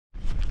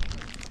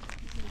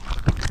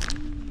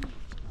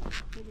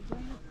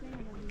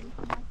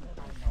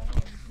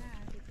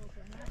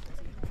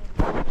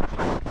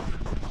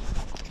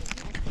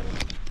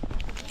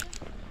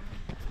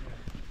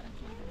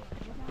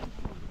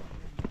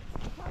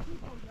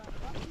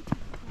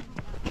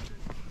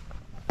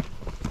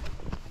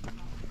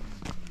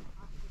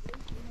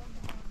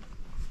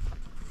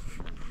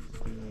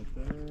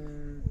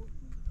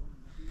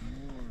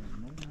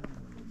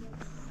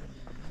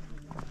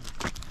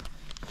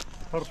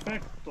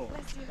Perfecto.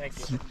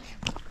 Thank you.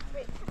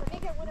 Wait, I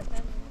think I would have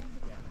done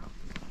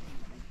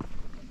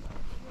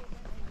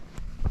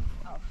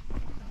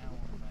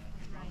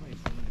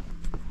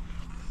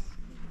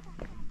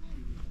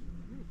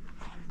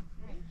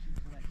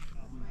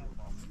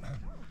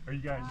Are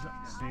you guys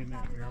staying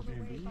at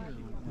Airbnb? Or?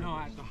 No,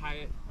 at the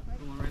Hyatt,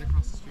 the one right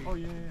across the street. Oh,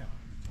 yeah.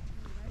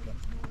 Okay.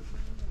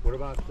 What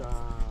about, do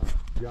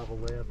you have a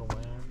lay of the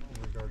land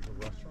in regards to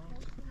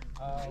restaurants?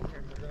 We're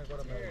going to go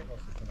to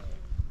Mariposa tonight.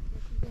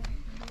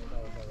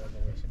 That was our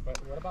reservation. But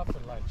what about for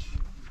lunch?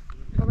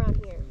 around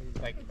here.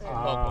 Like,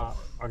 locals?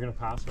 I'm going to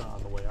pass it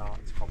on the way out.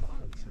 It's called the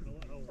Hudson.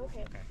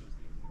 Okay.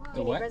 The Do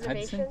you what? need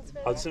reservations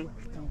for Hudson?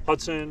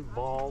 Hudson,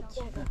 Vault.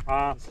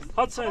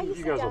 Hudson,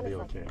 you guys will be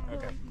okay.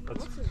 Okay.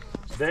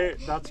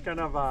 That's kind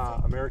of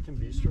American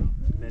bistro,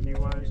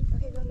 menu-wise.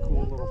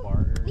 Cool little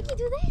bar area. We can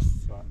do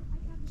this. But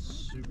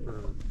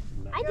super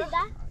nice. I did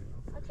that.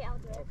 Okay, I'll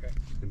do it. Okay.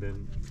 And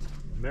then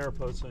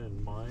Mariposa,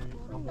 in my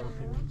humble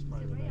opinion, is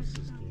probably the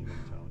nicest game in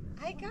town.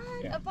 I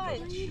got a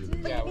bunch.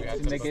 Yeah, we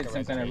have to They get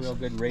some kind of real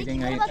good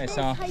rating. I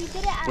saw How you did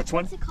it at, Which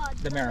one? what's it called?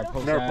 the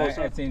Mariposa.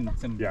 Mariposa? I've seen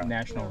some Yeah.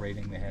 national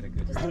rating. They had a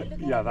good rating.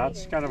 Yeah,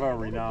 that's kind of a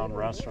renowned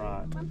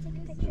restaurant.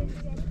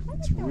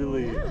 It's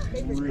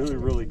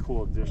really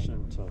cool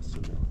addition to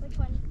Sedona. Which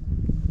one?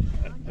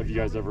 Have you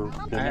guys ever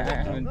been I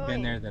there? haven't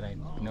been there that I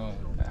know.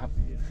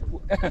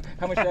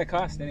 How much did that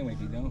cost anyway?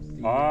 Do you know?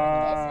 Oh, no,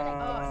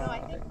 I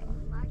think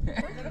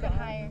a little bit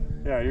higher.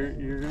 Yeah,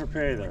 you're gonna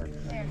pay there.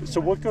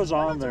 So what goes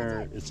on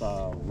there? It's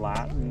a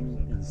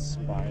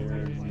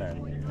Latin-inspired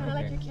menu, Kind of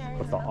like you're carrying.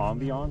 but the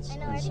ambiance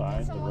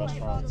inside the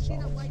restaurant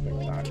itself is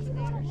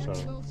spectacular.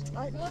 So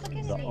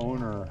the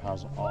owner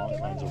has all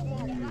kinds of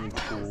really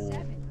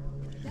cool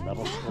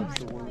metal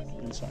sculpture work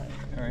inside.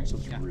 All right. So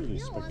it's really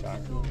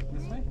spectacular.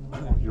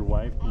 Your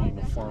wife being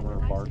a former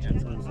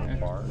bartender in the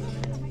bar,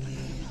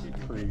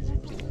 crazy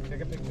cool.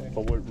 Take a picture.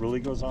 But what really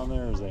goes on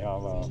there is they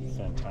have a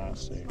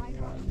fantastic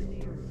patio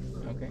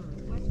Okay.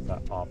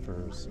 that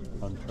offers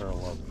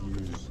unparalleled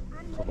views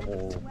to the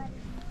whole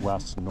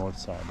west and north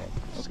side of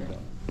Sedona.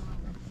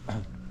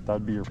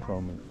 That'd be your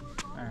pro move.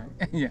 All right.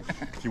 Yeah.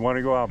 If you want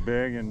to go out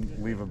big and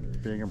leave a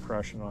big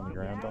impression on the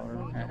granddaughter,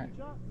 Uh-huh.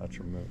 that's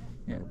your move.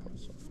 Yeah.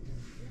 Mariposa.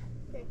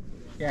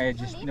 Yeah, I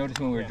just noticed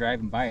when we were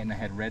driving by it, and I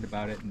had read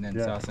about it, and then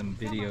Yeah. saw some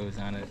videos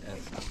on it.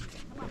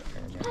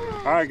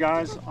 All right,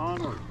 guys,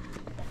 onward.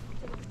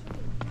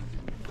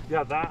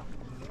 Yeah,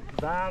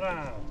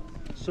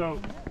 so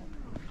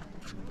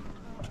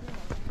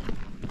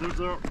there's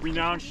a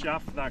renowned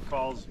chef that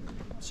calls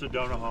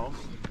Sedona home.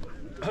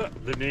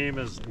 The name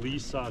is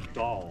Lisa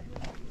Dahl.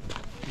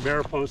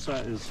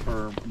 Mariposa is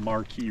her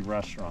marquee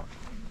restaurant.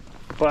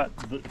 But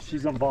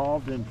she's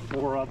involved in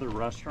 4 other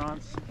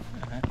restaurants.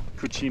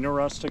 Cucina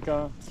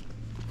Rustica,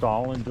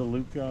 Dahl and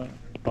DeLuca,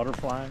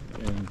 Butterfly,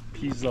 and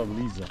Pizza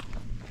Lisa.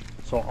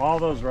 So all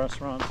those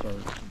restaurants are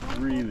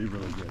really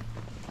good.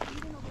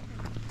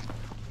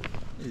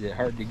 Is it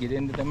hard to get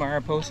into the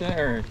Mariposa,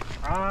 or?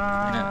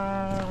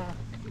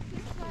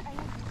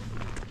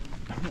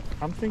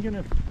 I'm thinking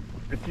if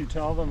you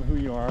tell them who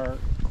you are, a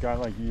guy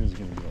like you is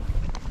going to go.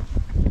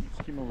 Just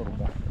give him a little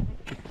back.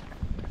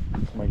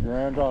 It's my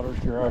granddaughter's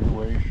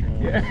graduation.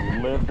 Yeah.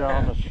 We live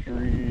down the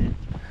street.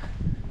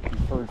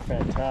 We've heard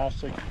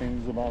fantastic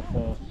things about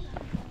this.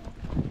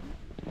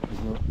 Is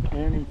there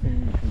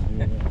anything you can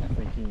do? And I'm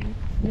thinking,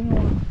 you know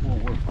what, we'll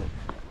work with it.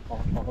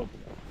 I'll help you.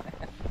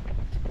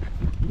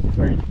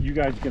 Are you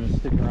guys going to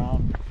stick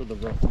around for the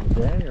rest of the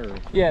day, or?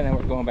 Yeah, and then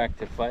we're going back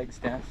to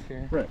Flagstaff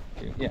here. Right.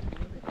 Yeah.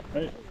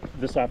 Hey,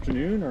 this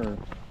afternoon, or?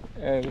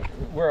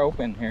 We're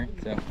open here,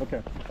 so.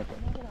 Okay.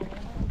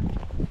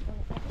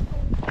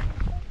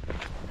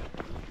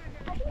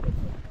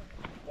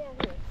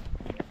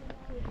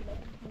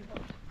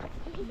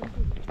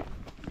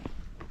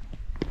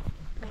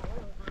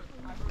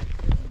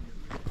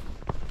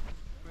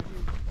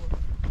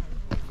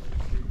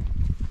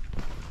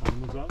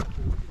 Time is up.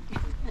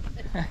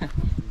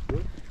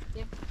 Good?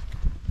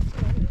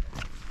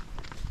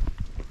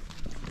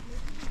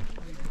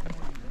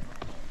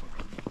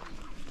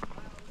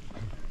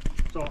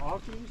 So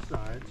off the east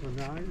side, so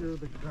now you're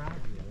the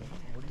graduate.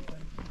 What do you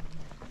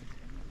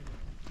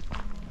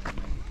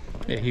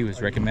think? Yeah, he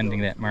was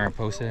recommending that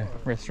Mariposa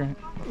restaurant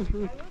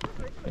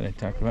that I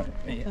talked about.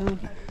 Yeah. Right.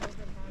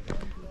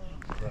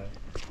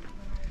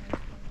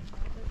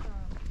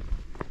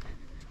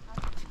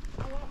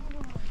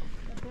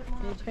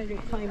 I tried to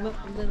climb up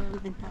a little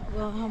and thought,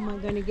 well, how am I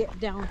going to get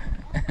down?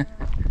 As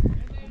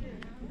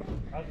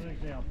an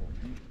example.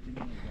 Give me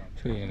an example.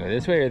 So we're gonna go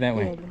this way or that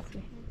way? Yeah, this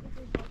way.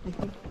 I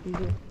think we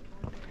do.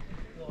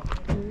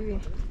 Maybe.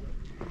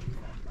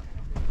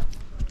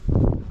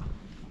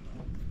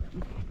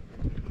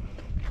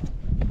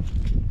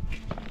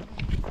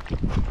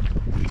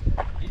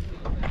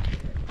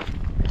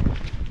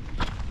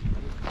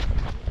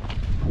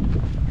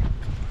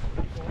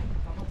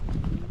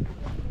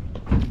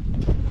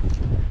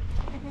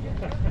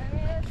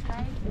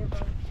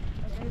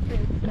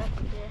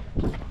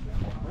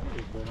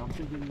 But I'm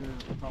thinking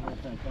you're probably a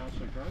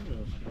fantastic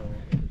artist, so,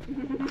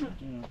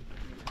 you know.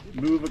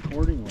 move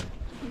accordingly.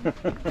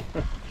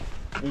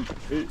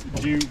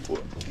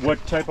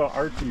 What type of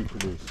art do you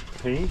produce?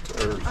 Paint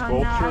or sculpture?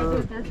 No,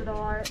 I do digital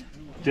art.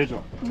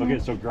 Digital. Okay,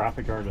 so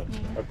graphic artist.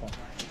 Okay.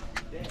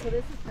 So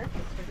this is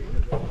perfect for you.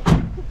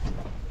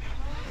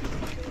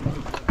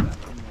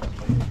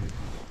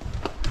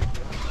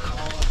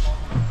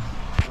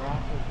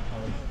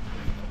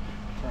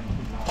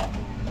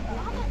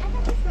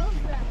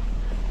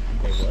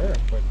 They were,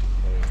 but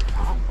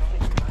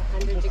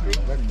 100 degrees.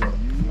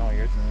 no,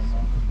 yours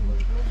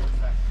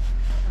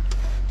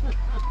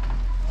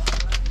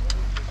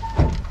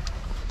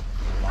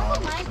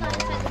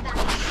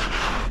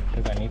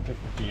because I need to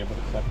be able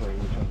to separate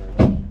which ones are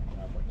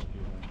which.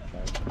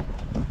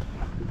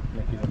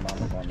 Mickey's and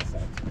Mama's on the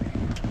side.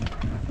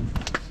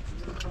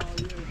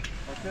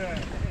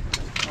 Okay.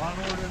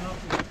 Onward and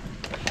upward.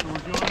 So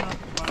we're going up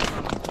by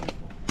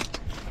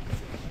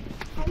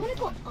I want to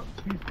go up.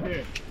 He's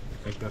big.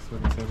 I think that's what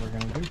he said we're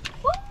gonna do.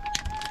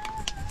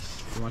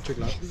 You want your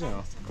glasses or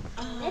no?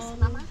 This,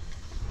 Mama.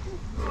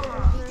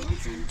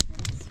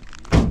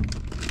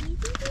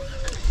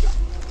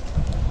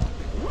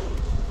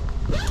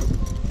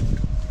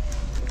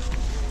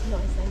 No,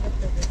 I signed up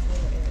for this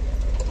area.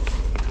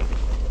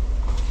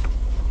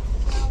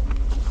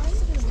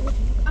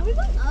 Are we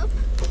going up?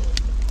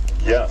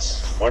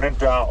 Yes. When in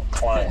doubt,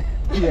 climb.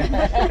 And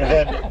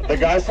then the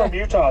guys from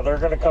Utah, they're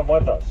going to come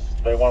with us.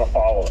 They want to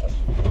follow us.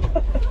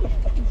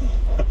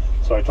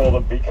 So I told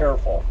them, be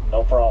careful.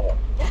 No problem.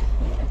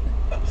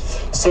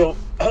 So,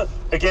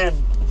 again,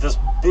 this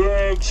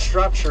big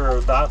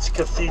structure, that's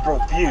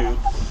Cathedral Butte.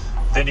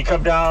 Then you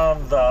come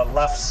down the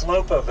left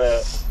slope of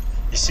it,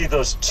 you see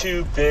those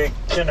two big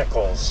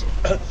pinnacles.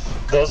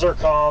 Those are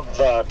called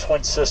the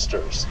Twin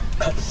Sisters.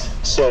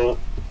 So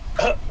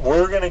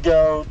we're going to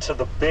go to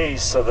the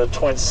base of the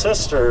Twin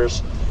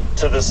Sisters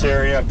to this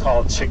area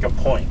called Chicken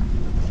Point.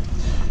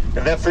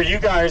 And then for you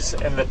guys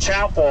in the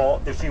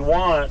chapel, if you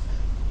want,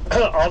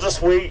 I'll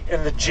just wait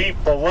in the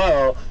Jeep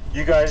below.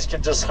 You guys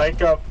can just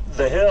hike up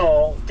the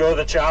hill, go to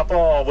the chapel.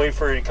 I'll wait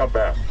for you to come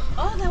back.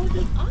 Oh, that would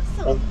be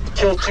awesome. We'll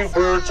kill two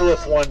birds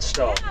with one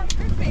stone. Yeah,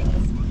 perfect.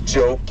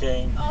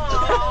 Joking.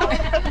 Oh,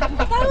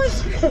 that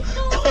was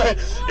But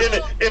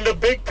in the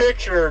big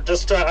picture, I'm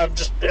just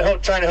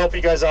trying to help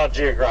you guys out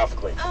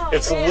geographically. Oh,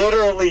 it's okay.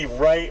 literally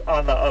right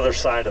on the other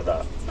side of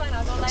that. It's fine,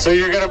 I'll go So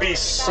you're going to be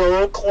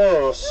so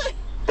close,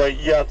 but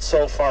yet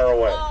so far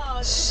away. Oh,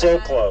 So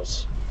sad.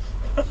 close.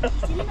 I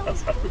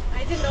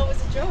didn't know it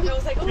was a joke. I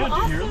was like, oh, Yeah,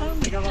 did you hear awesome. them?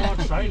 They got all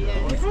excited.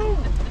 I'm like, oh,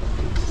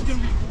 this is going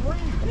to be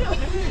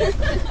great.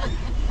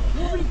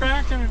 We'll be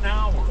back in an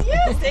hour.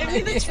 Yeah, save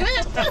me the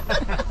trip.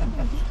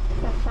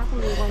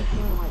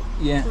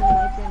 Yeah.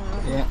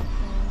 Yeah.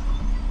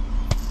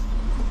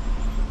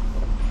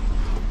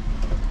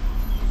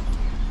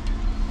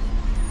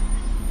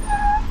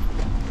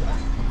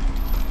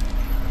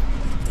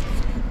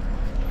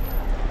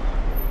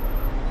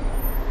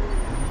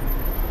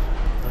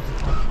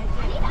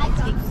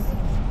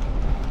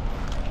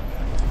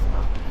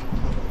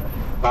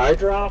 Eye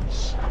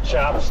drops,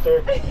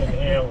 chapstick, and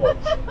hand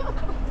wipes.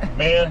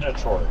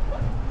 Mandatory.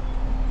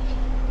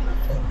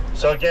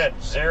 So again,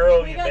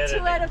 zero We got humidity.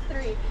 2 out of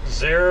 3.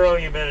 Zero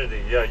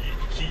humidity. Yeah,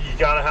 you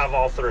got to have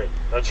all three.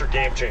 That's your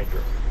game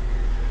changer.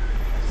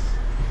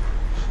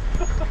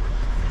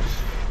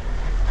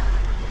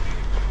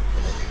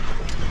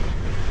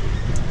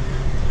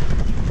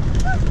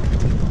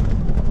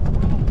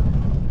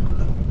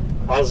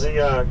 How's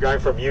the guy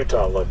from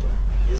Utah looking?